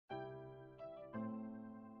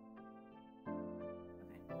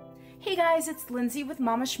Hey guys, it's Lindsay with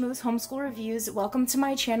Mama Schmooze Homeschool Reviews. Welcome to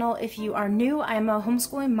my channel. If you are new, I'm a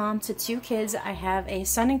homeschooling mom to 2 kids. I have a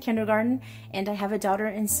son in kindergarten and I have a daughter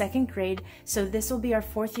in 2nd grade. So this will be our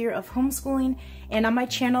 4th year of homeschooling. And on my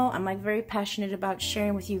channel, I'm very passionate about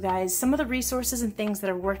sharing with you guys some of the resources and things that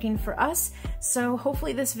are working for us. So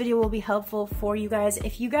hopefully this video will be helpful for you guys.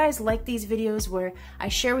 If you guys like these videos where I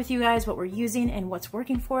share with you guys what we're using and what's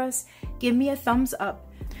working for us, give me a thumbs up.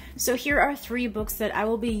 So here are 3 books that I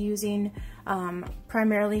will be using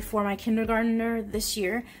primarily for my kindergartner this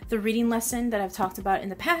year. The reading lesson that I've talked about in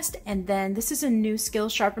the past, and then this is a new skill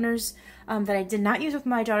sharpeners that I did not use with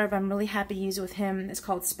my daughter, but I'm really happy to use with him. It's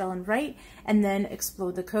called Spell and Write, and then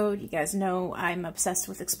Explode the Code. You guys know I'm obsessed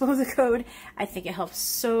with Explode the Code. I think it helps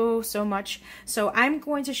so much. So I'm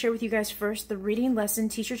going to share with you guys first the reading lesson,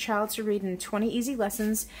 Teach Your Child to Read in 20 Easy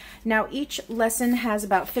Lessons. Now each lesson has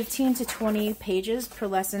about 15 to 20 pages per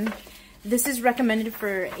lesson. This is recommended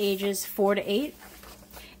for ages 4 to 8.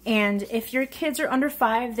 And if your kids are under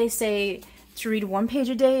 5, they say to read 1 page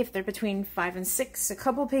a day. If they're between 5 and 6, a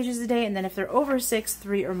couple pages a day. And then if they're over 6,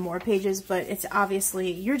 3 or more pages. But it's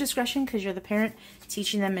obviously your discretion because you're the parent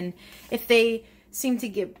teaching them. And if they seem to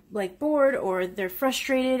get bored or they're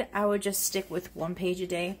frustrated, I would just stick with 1 page a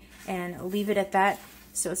day and leave it at that.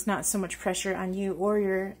 So it's not so much pressure on you or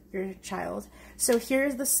your child. So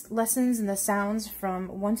here's the lessons and the sounds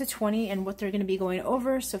from 1 to 20 and what they're going to be going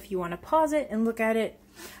over. So if you want to pause it and look at it.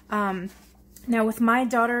 Now with my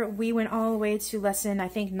daughter, we went all the way to lesson, I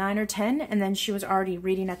think 9 or 10, and then she was already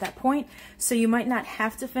reading at that point. So you might not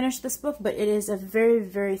have to finish this book, but it is a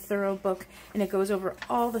very thorough book and it goes over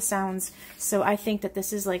all the sounds. So I think that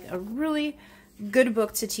this is a really good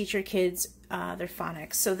book to teach your kids their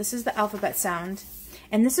phonics. So this is the alphabet sound.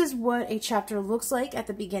 And this is what a chapter looks like at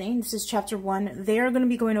the beginning. This is chapter 1. They are going to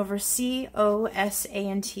be going over C, O, S, A,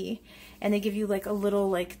 and T. And they give you a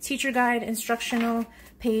little teacher guide instructional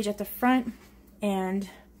page at the front and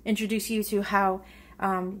introduce you to how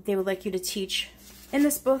they would like you to teach in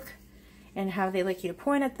this book and how they like you to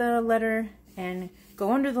point at the letter and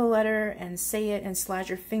go under the letter and say it and slide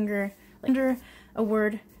your finger under a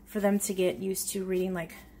word for them to get used to reading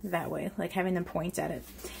that way, having them point at it.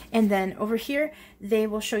 And then over here, they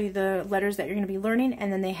will show you the letters that you're going to be learning,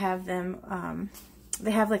 and then they have them, they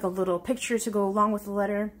have a little picture to go along with the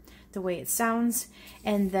letter, the way it sounds,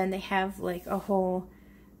 and then they have a whole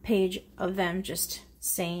page of them just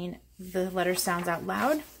saying the letter sounds out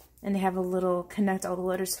loud, and they have a little connect all the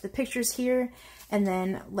letters to the pictures here, and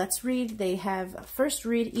then let's read. They have first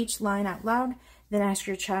read each line out loud, then ask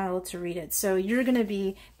your child to read it. So you're going to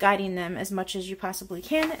be guiding them as much as you possibly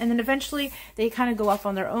can, and then eventually they kind of go off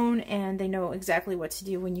on their own and they know exactly what to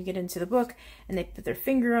do when you get into the book, and they put their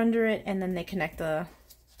finger under it and then they connect the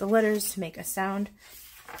letters to make a sound.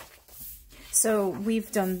 So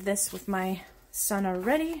we've done this with my son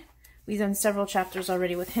already. We've done several chapters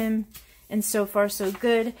already with him, and so far so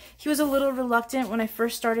good. He was a little reluctant when I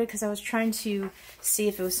first started because I was trying to see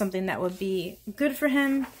if it was something that would be good for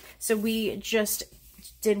him. So we just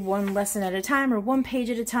did 1 lesson at a time or 1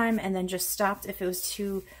 page at a time and then just stopped if it was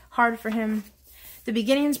too hard for him. The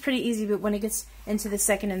beginning is pretty easy, but when it gets into the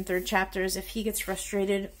 2nd and 3rd chapters, if he gets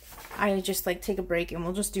frustrated, I just take a break and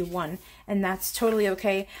we'll just do 1, and that's totally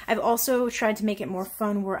okay. I've also tried to make it more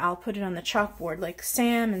fun where I'll put it on the chalkboard, like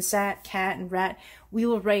Sam and Sat, Cat, and Rat. We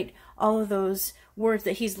will write all of those words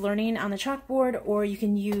that he's learning on the chalkboard, or you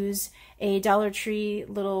can use a Dollar Tree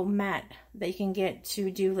little mat that you can get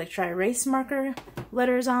to do dry erase marker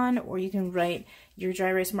letters on, or you can write your dry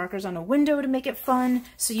erase markers on a window to make it fun.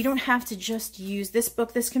 So you don't have to just use this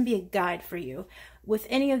book. This can be a guide for you. With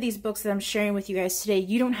any of these books that I'm sharing with you guys today,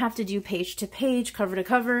 you don't have to do page to page, cover to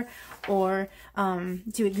cover, or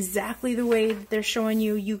do exactly the way that they're showing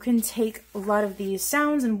you. You can take a lot of these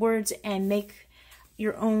sounds and words and make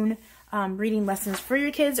your own reading lessons for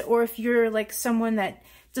your kids, or if you're someone that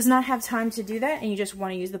does not have time to do that and you just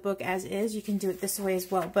want to use the book as is, you can do it this way as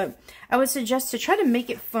well. But I would suggest to try to make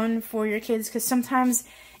it fun for your kids, because sometimes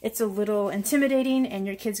it's a little intimidating and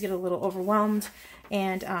your kids get a little overwhelmed,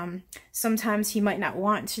 and sometimes he might not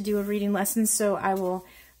want to do a reading lesson. So I will,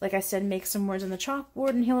 like I said, make some words on the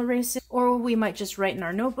chalkboard and he'll erase it, or we might just write in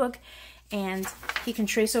our notebook and he can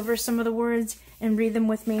trace over some of the words and read them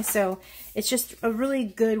with me. So it's just a really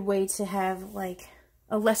good way to have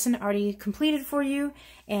a lesson already completed for you,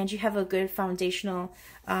 and you have a good foundational,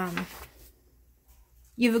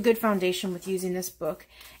 you have a good foundation with using this book.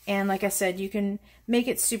 And like I said, you can make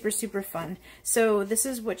it super fun. So this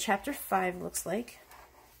is what chapter 5 looks like.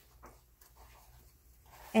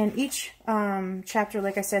 And each chapter,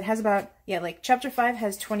 like I said, has about, chapter 5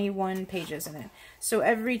 has 21 pages in it. So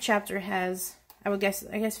every chapter has I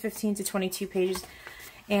guess 15 to 22 pages.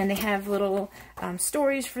 And they have little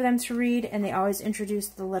stories for them to read, and they always introduce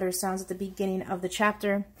the letter sounds at the beginning of the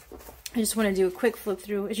chapter. I just want to do a quick flip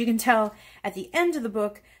through. As you can tell, at the end of the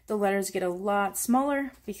book, the letters get a lot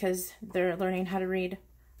smaller because they're learning how to read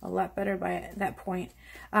a lot better by that point.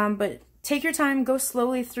 But take your time, go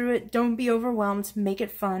slowly through it. Don't be overwhelmed. Make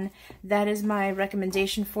it fun. That is my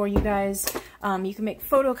recommendation for you guys. You can make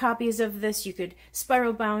photocopies of this. You could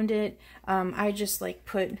spiral bound it. I just like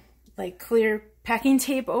put like clear packing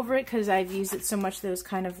tape over it because I've used it so much that it was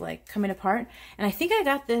kind of like coming apart. And I think I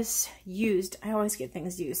got this used. I always get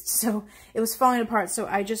things used. So it was falling apart. So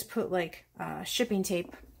I just put like shipping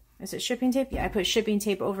tape. Is it shipping tape? Yeah, I put shipping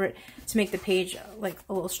tape over it to make the page like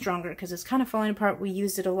a little stronger because it's kind of falling apart. We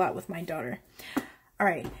used it a lot with my daughter. All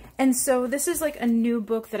right. And so this is like a new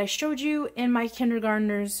book that I showed you in my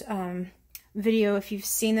kindergartners video. If you've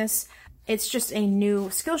seen this, it's just a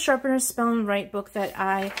new Skill Sharpener Spell and Write book that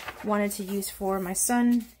I wanted to use for my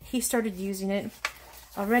son. He started using it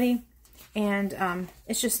already, and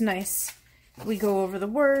it's just nice. We go over the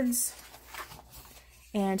words,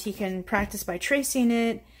 and he can practice by tracing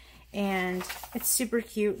it, and it's super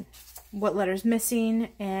cute. What letter's missing,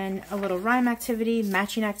 and a little rhyme activity,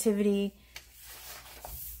 matching activity.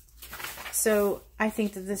 So I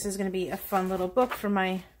think that this is going to be a fun little book for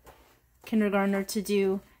my kindergartner to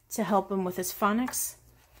do to help him with his phonics.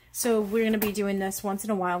 So we're going to be doing this once in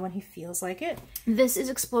a while when he feels like it. This is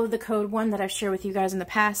Explode the Code one that I've shared with you guys in the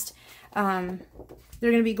past. They're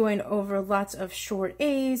going to be going over lots of short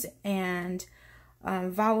A's and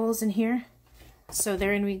vowels in here. So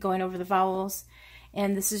they're going to be going over the vowels.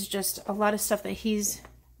 And this is just a lot of stuff that he's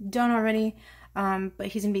done already, but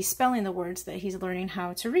he's going to be spelling the words that he's learning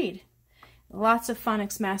how to read. Lots of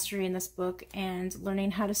phonics mastery in this book and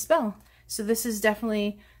learning how to spell. So this is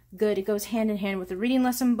definitely good. It goes hand in hand with the reading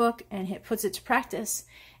lesson book, and it puts it to practice.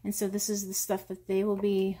 And so this is the stuff that they will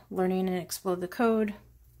be learning in Explode the Code.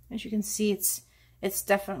 As you can see, it's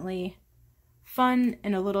definitely fun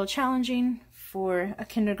and a little challenging for a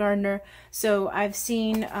kindergartner. So I've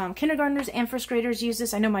seen kindergartners and first graders use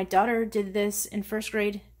this. I know my daughter did this in first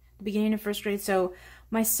grade, the beginning of first grade. So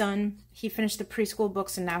my son, he finished the preschool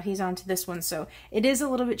books and now he's on to this one. So it is a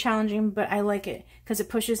little bit challenging, but I like it because it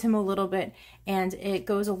pushes him a little bit and it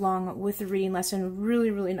goes along with the reading lesson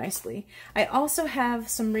really, really nicely. I also have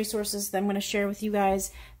some resources that I'm going to share with you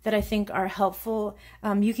guys that I think are helpful.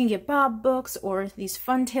 You can get Bob books or these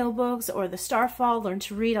Fun Tale books or the Starfall, Learn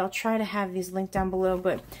to Read. I'll try to have these linked down below,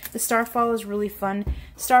 but the Starfall is really fun.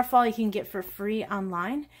 Starfall you can get for free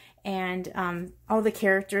online. And all the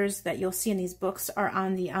characters that you'll see in these books are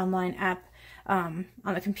on the online app on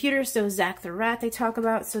the computer. So Zach the Rat they talk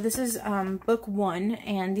about. So this is book 1,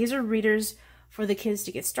 and these are readers for the kids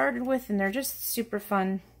to get started with, and they're just super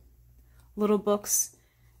fun little books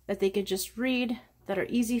that they could just read that are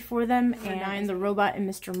easy for them. And 9, The Robot and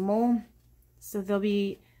Mr. Mole. So they'll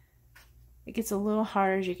be, it gets a little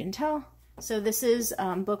hard as you can tell. So this is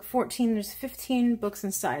book 14. There's 15 books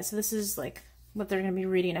inside. So this is like what they're going to be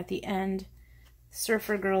reading at the end.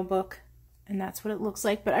 Surfer Girl book, and that's what it looks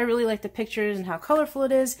like. But I really like the pictures and how colorful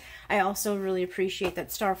it is. I also really appreciate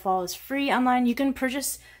that Starfall is free online. You can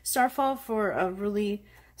purchase Starfall for a really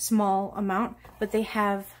small amount, but they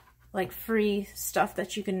have like free stuff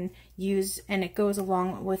that you can use, and it goes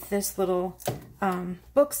along with this little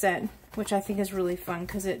book set, which I think is really fun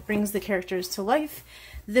because it brings the characters to life.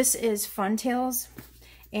 This is Fun Tales,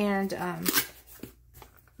 and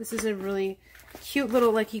this is a really cute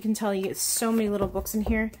little, like you can tell, you get so many little books in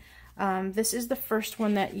here. This is the first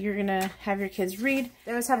one that you're gonna have your kids read.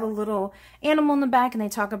 They always have a little animal in the back, and they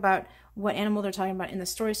talk about what animal they're talking about in the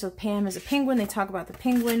story. So Pam is a penguin. They talk about the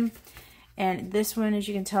penguin. And this one, as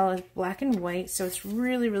you can tell, is black and white. So it's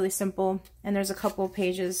really, really simple. And there's a couple of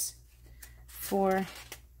pages for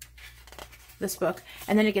this book.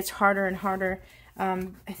 And then it gets harder and harder. I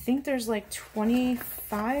think there's like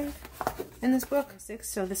 25 in this book.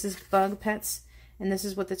 So this is Bug Pets, and this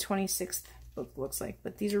is what the 26th book looks like.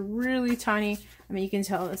 But these are really tiny. I mean, you can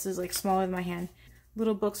tell this is like smaller than my hand.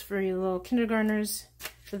 Little books for your little kindergartners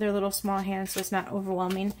for their little small hands, so it's not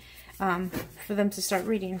overwhelming for them to start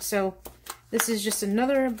reading. So this is just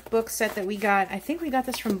another book set that we got. I think we got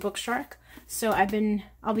this from Bookshark. So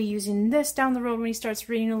I'll be using this down the road when he starts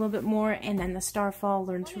reading a little bit more, and then the Starfall,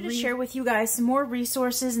 Learn to Read. To share with you guys some more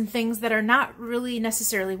resources and things that are not really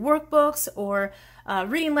necessarily workbooks or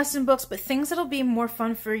reading lesson books, but things that'll be more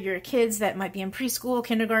fun for your kids that might be in preschool,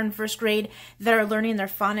 kindergarten, first grade, that are learning their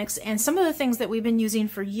phonics, and some of the things that we've been using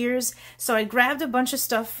for years. So I grabbed a bunch of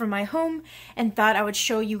stuff from my home and thought I would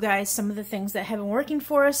show you guys some of the things that have been working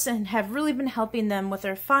for us and have really been helping them with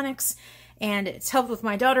their phonics. and it's helped with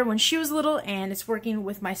my daughter when she was little, and it's working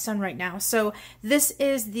with my son right now. So this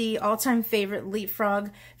is the all-time favorite Leapfrog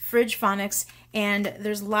Fridge Phonics, and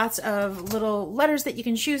there's lots of little letters that you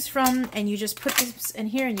can choose from, and you just put this in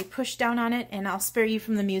here and you push down on it, and I'll spare you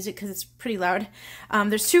from the music because it's pretty loud.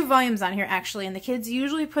 There's 2 volumes on here actually, and the kids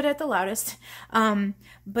usually put it at the loudest,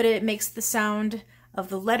 but it makes the sound of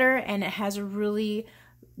the letter, and it has a really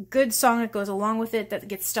good song that goes along with it that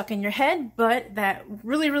gets stuck in your head, but that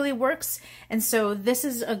really works. And so this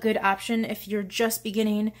is a good option if you're just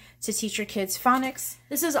beginning to teach your kids phonics.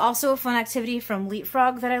 This is also a fun activity from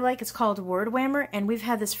Leapfrog that I like. It's called Word Whammer, and we've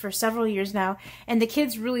had this for several years now, and the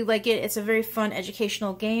kids really like it. It's a very fun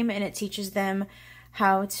educational game, and it teaches them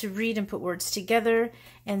how to read and put words together.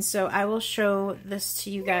 And so I will show this to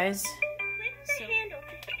you guys.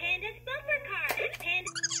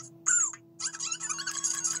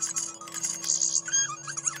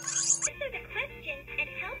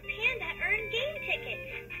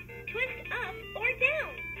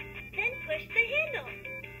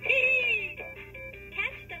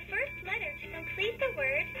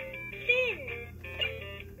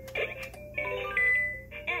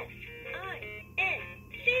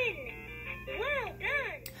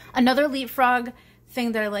 Another Leapfrog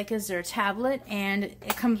thing that I like is their tablet, and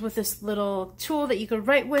it comes with this little tool that you could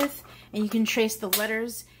write with, and you can trace the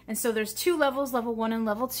letters. And so there's 2 levels, level 1 and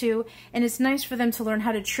level 2, and it's nice for them to learn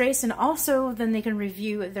how to trace, and also then they can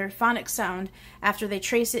review their phonics sound after they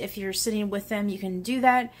trace it. If you're sitting with them, you can do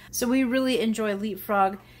that. So we really enjoy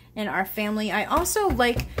Leapfrog in our family. I also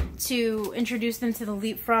like to introduce them to the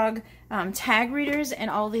Leapfrog tag readers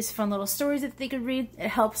and all these fun little stories that they could read. It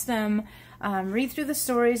helps them read through the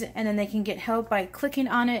stories, and then they can get help by clicking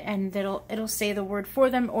on it, and it'll say the word for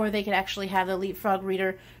them, or they could actually have the Leapfrog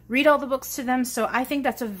reader read all the books to them. So I think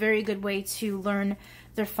that's a very good way to learn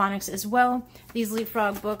their phonics as well. These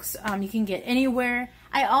Leapfrog books you can get anywhere.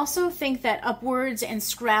 I also think that Upwords and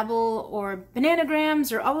Scrabble or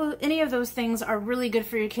Bananagrams or any of those things are really good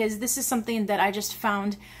for your kids. This is something that I just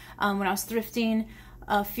found when I was thrifting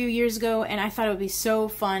a few years ago, and I thought it would be so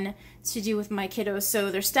fun to do with my kiddos. So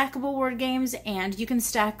they're stackable word games, and you can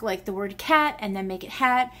stack like the word cat and then make it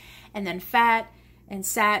hat, and then fat and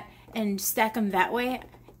sat, and stack them that way.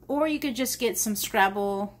 Or you could just get some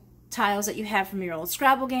Scrabble tiles that you have from your old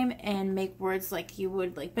Scrabble game and make words like you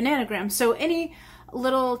would like Bananagram. So any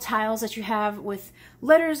little tiles that you have with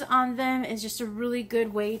letters on them is just a really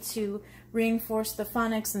good way to reinforce the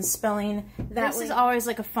phonics and spelling. This is always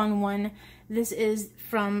like a fun one. This is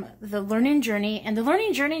from the Learning Journey, and the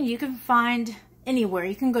Learning Journey you can find anywhere.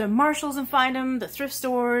 You can go to Marshall's and find them, the thrift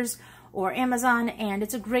stores, or Amazon, and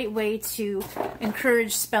it's a great way to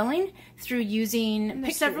encourage spelling through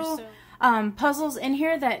using several puzzles in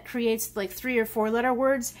here that creates like 3 or 4 letter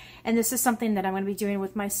words. And this is something that I'm going to be doing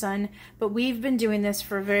with my son, but we've been doing this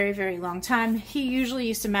for a very long time. He usually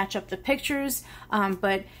used to match up the pictures,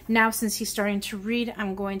 but now since he's starting to read,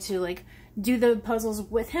 I'm going to like do the puzzles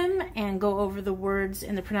with him and go over the words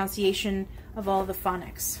and the pronunciation of all the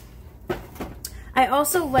phonics. I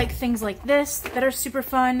also like things like this that are super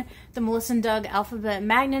fun. The Melissa & Doug alphabet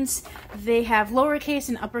magnets. They have lowercase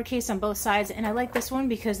and uppercase on both sides, and I like this one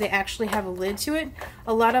because they actually have a lid to it.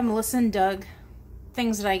 A lot of Melissa & Doug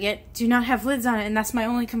things that I get do not have lids on it, and that's my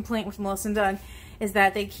only complaint with Melissa & Doug, is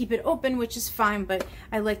that they keep it open, which is fine, but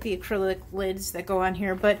I like the acrylic lids that go on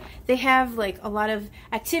here. But they have like a lot of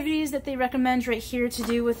activities that they recommend right here to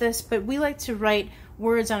do with this, but we like to write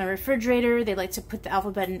words on a refrigerator. They like to put the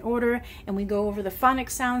alphabet in order, and we go over the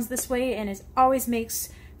phonics sounds this way, and it always makes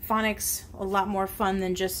phonics a lot more fun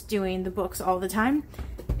than just doing the books all the time.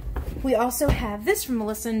 We also have this from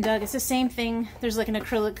Melissa & Doug. It's the same thing. There's like an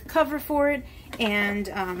acrylic cover for it, and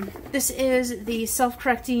this is the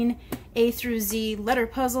self-correcting A through Z letter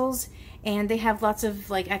puzzles, and they have lots of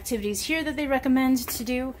like activities here that they recommend to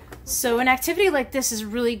do. So an activity like this is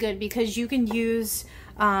really good because you can use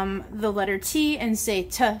the letter T and say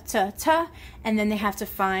ta ta ta, and then they have to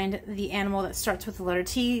find the animal that starts with the letter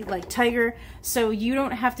T, like tiger. So you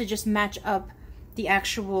don't have to just match up the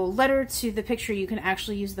actual letter to the picture. You can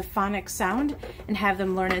actually use the phonic sound and have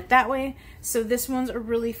them learn it that way. So this one's a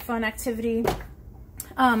really fun activity.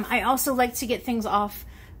 I also like to get things off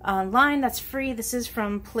line that's free. This is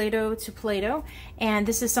from Play-Doh to Play-Doh, and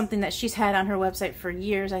this is something that she's had on her website for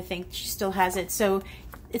years. I think she still has it. So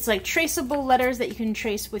it's like traceable letters that you can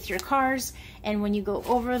trace with your cars, and when you go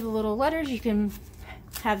over the little letters, you can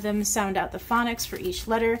have them sound out the phonics for each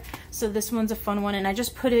letter. So this one's a fun one, and I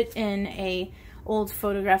just put it in a old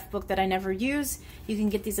photograph book that I never use. You can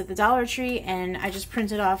get these at the Dollar Tree, and I just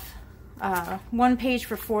printed off one page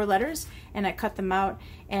for 4 letters, and I cut them out,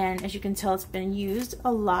 and as you can tell, it's been used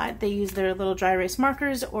a lot. They use their little dry erase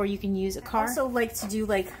markers, or you can use a car. I also like to do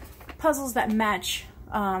like puzzles that match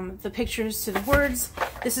the pictures to the words.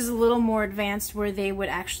 This is a little more advanced where they would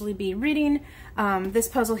actually be reading this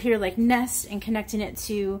puzzle here, like nest, and connecting it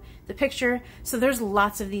to the picture. So there's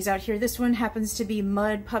lots of these out here. This one happens to be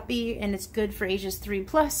Mud Puppy, and it's good for ages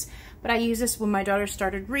 3+, but I use this when my daughter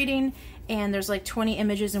started reading, and there's like 20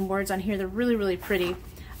 images and words on here. They're really, really pretty.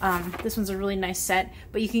 This one's a really nice set,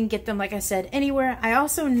 but you can get them, like I said, anywhere. I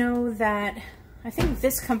also know that I think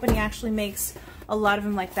this company actually makes a lot of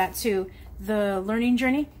them like that too. The Learning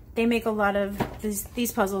Journey, they make a lot of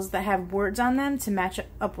these puzzles that have words on them to match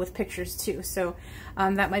up with pictures too. So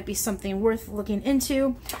that might be something worth looking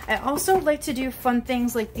into. I also like to do fun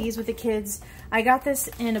things like these with the kids. I got this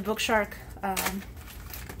in a Bookshark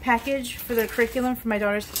package for their curriculum for my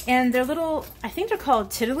daughters, and they're little, I think they're called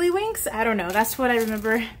tiddlywinks. I don't know, that's what I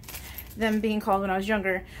remember them being called when I was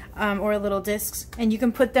younger, or little discs, and you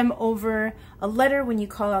can put them over a letter when you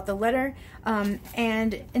call out the letter,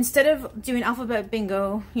 and instead of doing alphabet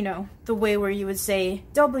bingo, you know, the way where you would say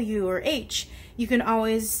W or H, you can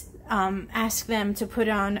always ask them to put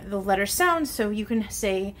on the letter sound, so you can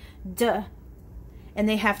say D, and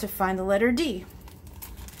they have to find the letter D.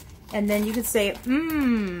 And then you could say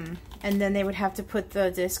and then they would have to put the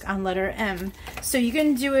disc on letter M. So you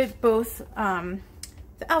can do it both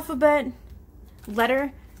the alphabet,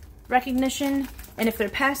 letter recognition, and if they're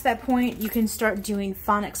past that point, you can start doing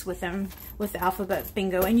phonics with them with the alphabet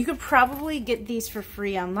bingo. And you could probably get these for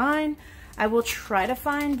free online. I will try to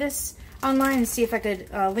find this online and see if I could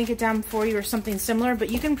link it down for you or something similar, but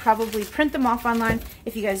you can probably print them off online.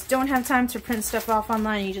 If you guys don't have time to print stuff off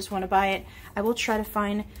online and you just want to buy it, I will try to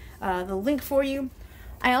find the link for you.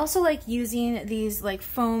 I also like using these like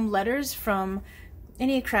foam letters from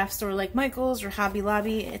any craft store like Michael's or Hobby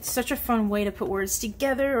Lobby. It's such a fun way to put words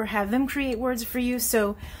together or have them create words for you.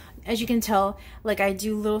 So as you can tell, like I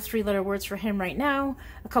do little 3-letter words for him right now,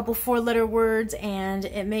 a couple 4-letter words, and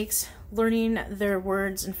it makes learning their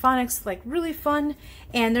words and phonics like really fun.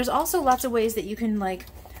 And there's also lots of ways that you can like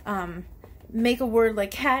make a word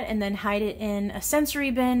like cat and then hide it in a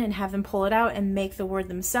sensory bin and have them pull it out and make the word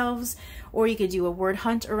themselves. Or you could do a word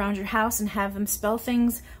hunt around your house and have them spell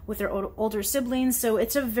things with their older siblings. So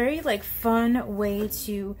it's a very like fun way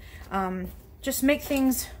to just make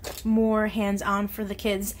things more hands-on for the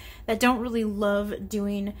kids that don't really love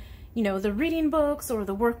doing, you know, the reading books or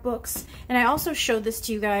the workbooks. And I also showed this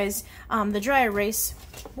to you guys. The dry erase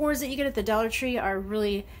boards that you get at the Dollar Tree are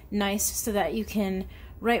really nice so that you can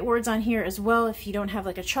write words on here as well. If you don't have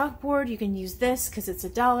like a chalkboard, you can use this because it's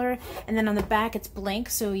 $1. And then on the back it's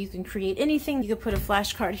blank, so you can create anything. You could put a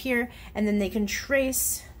flashcard here and then they can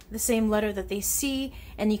trace the same letter that they see,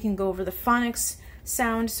 and you can go over the phonics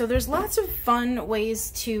sound. So there's lots of fun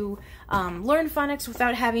ways to learn phonics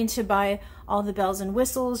without having to buy all the bells and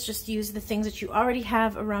whistles. Just use the things that you already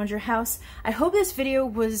have around your house. I hope this video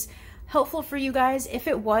was helpful for you guys. If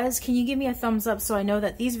it was, can you give me a thumbs up so I know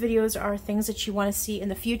that these videos are things that you want to see in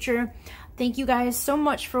the future? Thank you guys so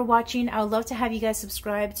much for watching. I would love to have you guys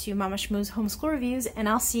subscribe to Mama Shmoo's Homeschool Reviews, and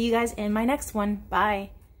I'll see you guys in my next one. Bye.